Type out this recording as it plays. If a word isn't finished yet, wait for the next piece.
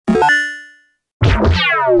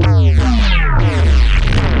Hi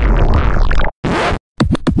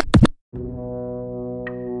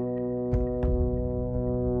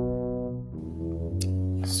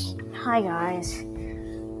guys,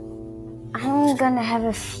 I'm gonna have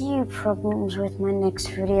a few problems with my next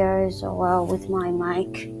videos, or well, with my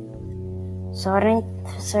mic. So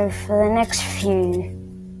for the next few,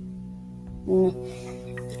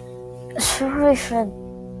 sorry for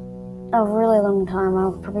a really long time,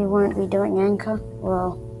 I probably won't be doing Anchor,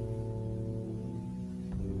 well,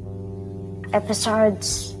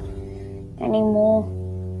 episodes anymore.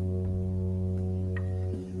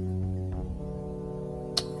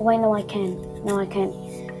 Wait, no I can.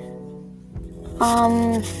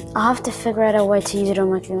 I have to figure out a way to use it on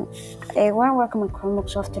my computer. It won't work on my Chromebook,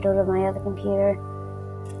 so I have to do it on my other computer.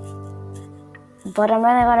 But I'm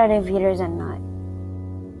really gonna do videos at night.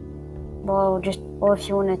 Well, or if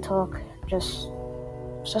you wanna talk, just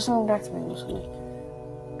say something back to me or something.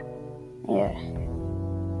 Yeah.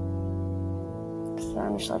 So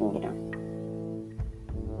I'm just letting you know.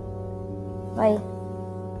 Bye.